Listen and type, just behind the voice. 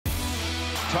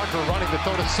Tucker running to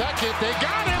throw to second. They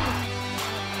got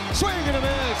him. Swing and a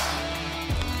miss.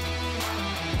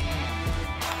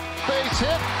 Base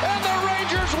hit, and the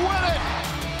Rangers win it.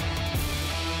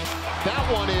 That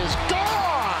one is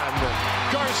gone.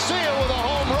 Garcia with a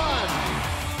home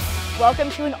run. Welcome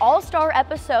to an all-star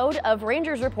episode of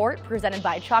Rangers Report presented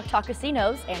by Choctaw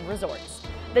Casinos and Resorts.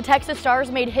 The Texas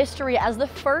Stars made history as the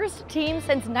first team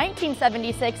since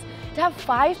 1976 to have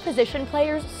 5 position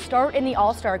players start in the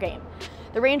All-Star game.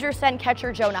 The Rangers sent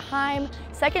catcher Jonah Heim,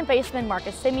 second baseman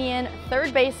Marcus Semien,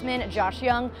 third baseman Josh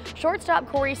Young, shortstop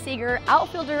Corey Seager,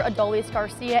 outfielder Adolis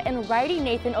Garcia, and righty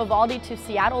Nathan Eovaldi to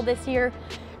Seattle this year,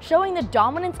 showing the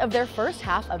dominance of their first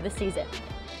half of the season.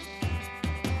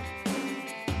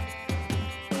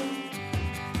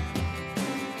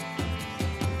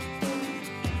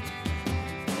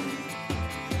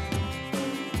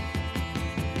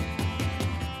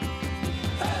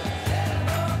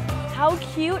 How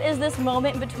cute is this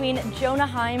moment between Jonah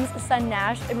Heim's son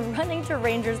Nash and running to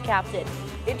Rangers captain?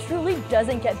 It truly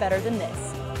doesn't get better than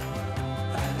this.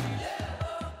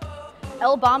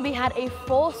 El Bombi had a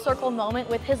full circle moment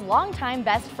with his longtime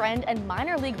best friend and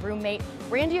minor league roommate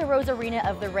Randy Arozarena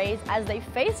of the Rays as they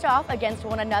faced off against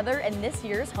one another in this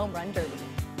year's Home Run Derby.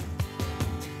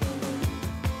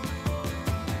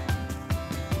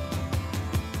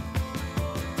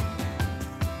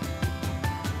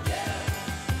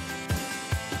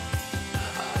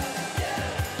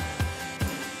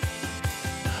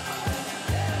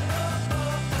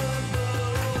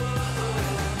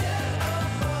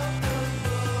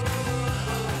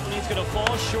 Going to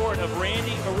fall short of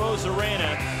Randy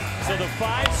Arozarena, so the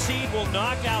 5 seed will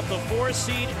knock out the 4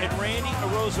 seed, and Randy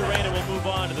Arozarena will move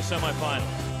on to the semifinal.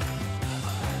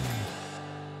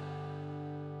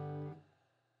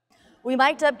 We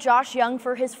mic'd up Josh Young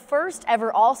for his first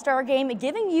ever All-Star game,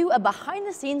 giving you a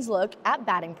behind-the-scenes look at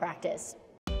batting practice.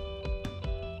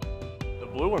 The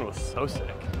blue one was so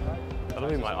sick. That'll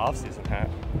be my off-season hat.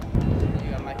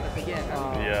 You got mic'd up again,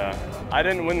 huh? Yeah. I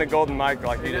didn't win the golden mic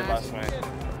like he did last night.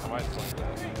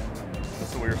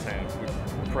 That's what we were saying.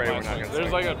 We pray we're not going to swing.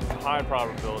 There's like a high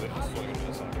probability of swinging to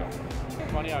the second.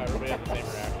 It's funny how everybody has the same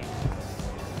reaction.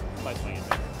 By swinging it.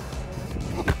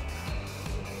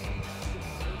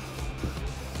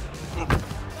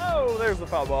 Oh, there's the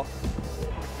foul ball.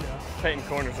 Painting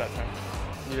corners that time.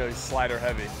 You know, he's slider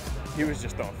heavy. He was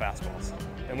just throwing fastballs.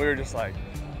 And we were just like,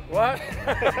 what?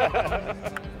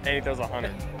 And he throws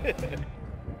 100.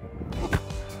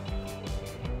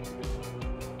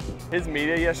 His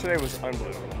media yesterday was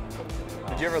unbelievable.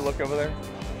 Did you ever look over there?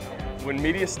 When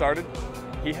media started,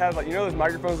 he had like, you know those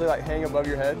microphones that like hang above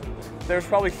your head? There was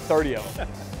probably 30 of them.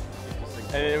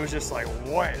 And it was just like,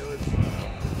 what?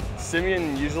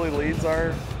 Semien usually leads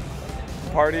our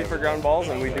party for ground balls,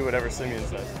 and we do whatever Semien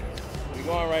says. We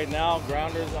going right now,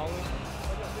 grounders only.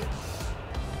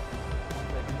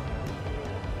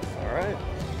 All right,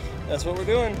 that's what we're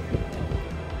doing.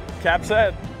 Cap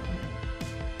set.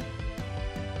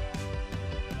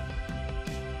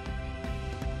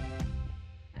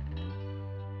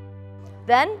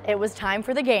 Then it was time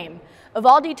for the game.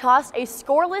 Eovaldi tossed a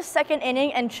scoreless second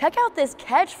inning, and check out this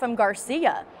catch from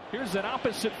Garcia. Here's an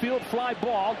opposite field fly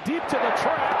ball deep to the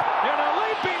track, and a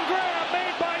leaping grab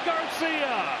made by Garcia.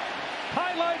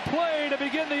 Highlight play to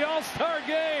begin the All-Star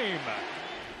game.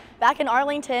 Back in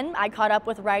Arlington, I caught up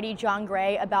with righty Jon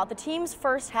Gray about the team's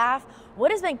first half,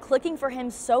 what has been clicking for him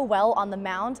so well on the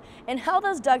mound, and how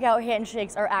those dugout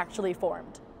handshakes are actually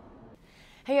formed.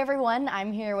 Hey everyone,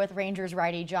 I'm here with Rangers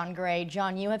righty Jon Gray.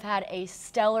 Jon, you have had a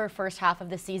stellar first half of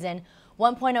the season,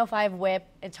 1.05 whip,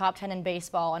 a top 10 in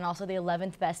baseball, and also the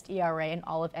 11th best ERA in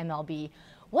all of MLB.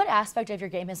 What aspect of your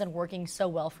game has been working so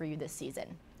well for you this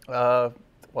season? I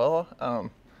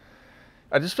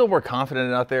just feel more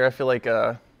confident out there. I feel like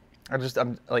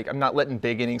I'm not letting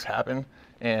big innings happen,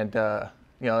 and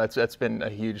you know that's been a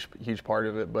huge part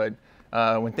of it. But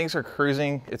when things are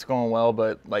cruising, it's going well.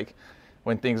 But like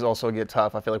when things also get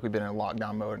tough, I feel like we've been in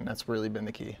lockdown mode, and that's really been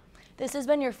the key. This has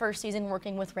been your first season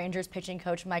working with Rangers pitching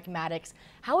coach Mike Maddox.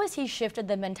 How has he shifted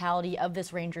the mentality of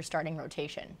this Rangers starting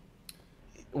rotation?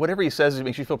 Whatever he says, it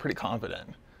makes you feel pretty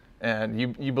confident, and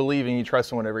you believe and you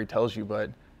trust in whatever he tells you. But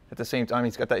at the same time,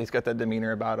 he's got that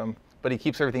demeanor about him. But he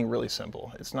keeps everything really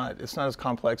simple. It's not as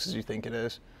complex as you think it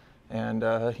is, and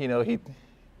you know, he,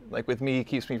 like with me, he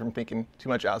keeps me from thinking too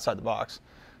much outside the box.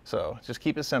 So just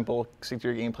keep it simple, stick to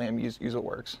your game plan, use what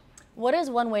works. What is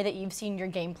one way that you've seen your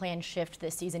game plan shift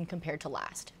this season compared to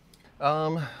last?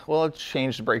 Well, I've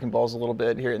changed breaking balls a little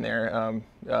bit here and there.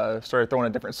 Started throwing a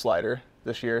different slider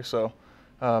this year, so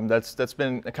that's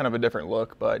been kind of a different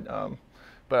look. But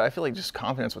But I feel like just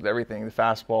confidence with everything. The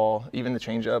fastball, even the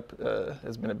changeup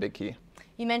has been a big key.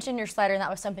 You mentioned your slider, and that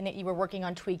was something that you were working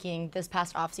on tweaking this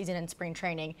past offseason in spring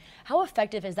training. How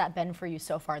effective has that been for you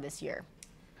so far this year?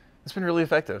 It's been really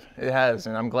effective. It has,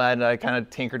 and I'm glad I kind of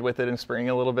tinkered with it in spring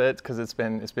a little bit because it's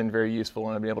been very useful,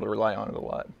 and I've been able to rely on it a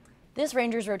lot. This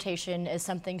Rangers rotation is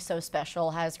something so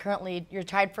special. You're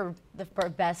tied for the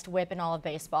best whip in all of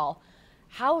baseball.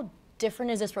 How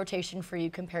different is this rotation for you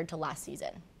compared to last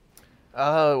season?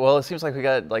 Well, it seems like we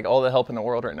got like all the help in the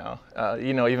world right now.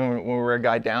 You know, even when we were a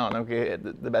guy down, okay,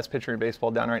 the best pitcher in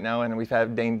baseball down right now, and we've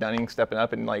had Dane Dunning stepping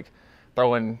up and like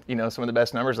throwing, you know, some of the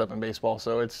best numbers up in baseball.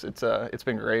 So it's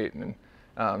been great,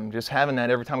 and just having that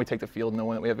every time we take the field,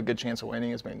 knowing that we have a good chance of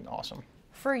winning has been awesome.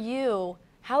 For you,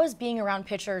 how has being around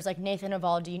pitchers like Nathan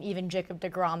Eovaldi and even Jacob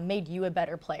deGrom made you a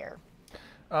better player?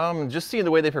 Just seeing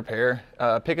the way they prepare,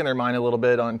 picking their mind a little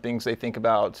bit on things they think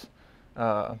about.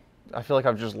 I feel like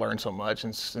I've just learned so much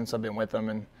since I've been with them,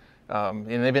 and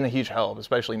they've been a huge help,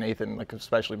 especially Nathan, like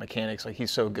especially mechanics. Like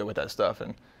he's so good with that stuff,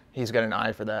 and he's got an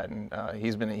eye for that, and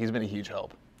he's been a huge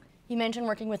help. You mentioned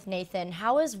working with Nathan.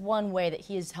 How is one way that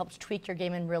he has helped tweak your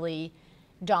game and really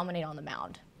dominate on the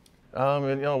mound?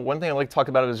 You know, one thing I like to talk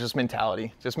about is just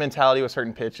mentality. Just mentality with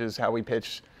certain pitches, how we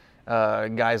pitch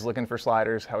guys looking for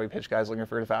sliders, how we pitch guys looking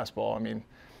for the fastball. I mean,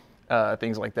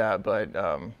 things like that.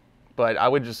 But I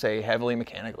would just say heavily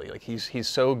mechanically. Like he's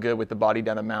so good with the body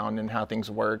down the mound and how things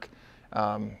work.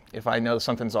 If I know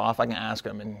something's off, I can ask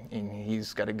him, and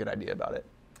he's got a good idea about it.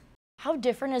 How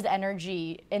different is the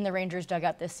energy in the Rangers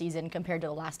dugout this season compared to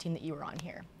the last team that you were on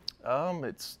here?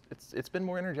 It's been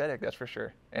more energetic, that's for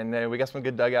sure. And we got some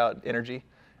good dugout energy.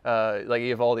 Like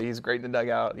Eovaldi, he's great in the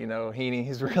dugout. You know, Heaney,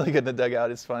 he's really good in the dugout.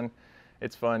 It's fun.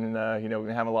 It's fun, and you know,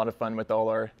 we have a lot of fun with all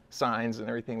our signs and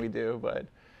everything we do. But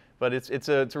it's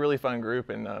a really fun group,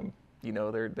 and you know,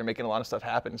 they're making a lot of stuff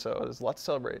happen. So there's a lot to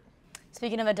celebrate.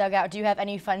 Speaking of the dugout, do you have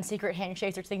any fun secret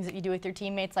handshakes or things that you do with your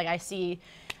teammates? Like I see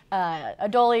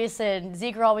Adolis and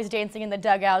Zeke are always dancing in the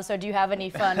dugout. So do you have any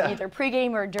fun either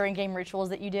pregame or during game rituals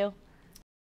that you do?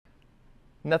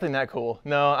 Nothing that cool.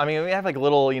 No, I mean we have like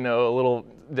little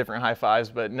different high fives,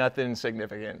 but nothing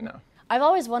significant. No. I've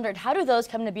always wondered, how do those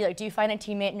come to be? Like, do you find a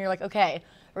teammate and you're like, okay,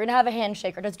 we're gonna have a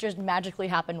handshake, or does it just magically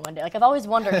happen one day? Like, I've always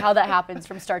wondered how that happens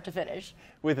from start to finish.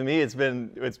 With me, it's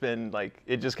been like,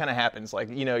 it just kind of happens. Like,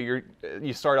 you know,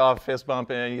 you start off fist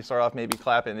bumping, you start off maybe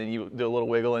clapping, then you do a little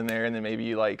wiggle in there, and then maybe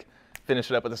you like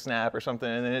finish it up with a snap or something,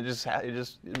 and then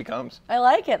it becomes. I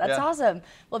like it. That's awesome.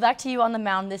 Well, back to you on the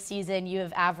mound this season. You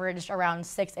have averaged around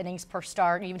 6 innings per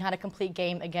start, and even had a complete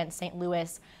game against St.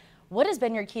 Louis. What has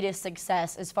been your key to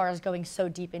success as far as going so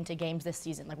deep into games this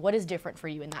season? Like, what is different for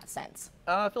you in that sense?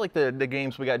 I feel like the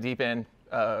games we got deep in,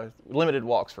 limited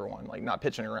walks for one, like not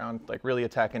pitching around, like really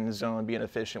attacking the zone, being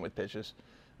efficient with pitches.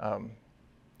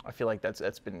 I feel like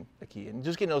that's been the key. And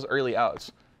just getting those early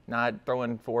outs, not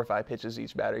throwing 4 or 5 pitches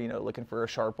each batter, you know, looking for a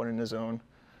sharp one in the zone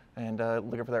and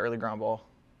looking for that early ground ball.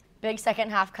 Big second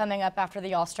half coming up after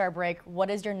the All-Star break. What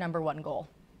is your #1 goal?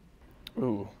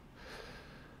 Ooh,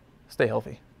 stay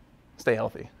healthy. Stay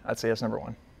healthy. I'd say that's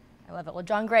 #1. I love it. Well,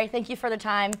 Jon Gray, thank you for the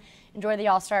time. Enjoy the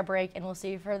All-Star break, and we'll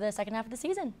see you for the second half of the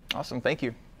season. Awesome. Thank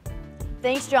you.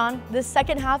 Thanks, Jon. The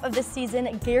second half of this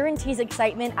season guarantees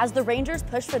excitement as the Rangers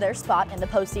push for their spot in the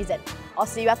postseason. I'll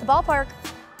see you at the ballpark.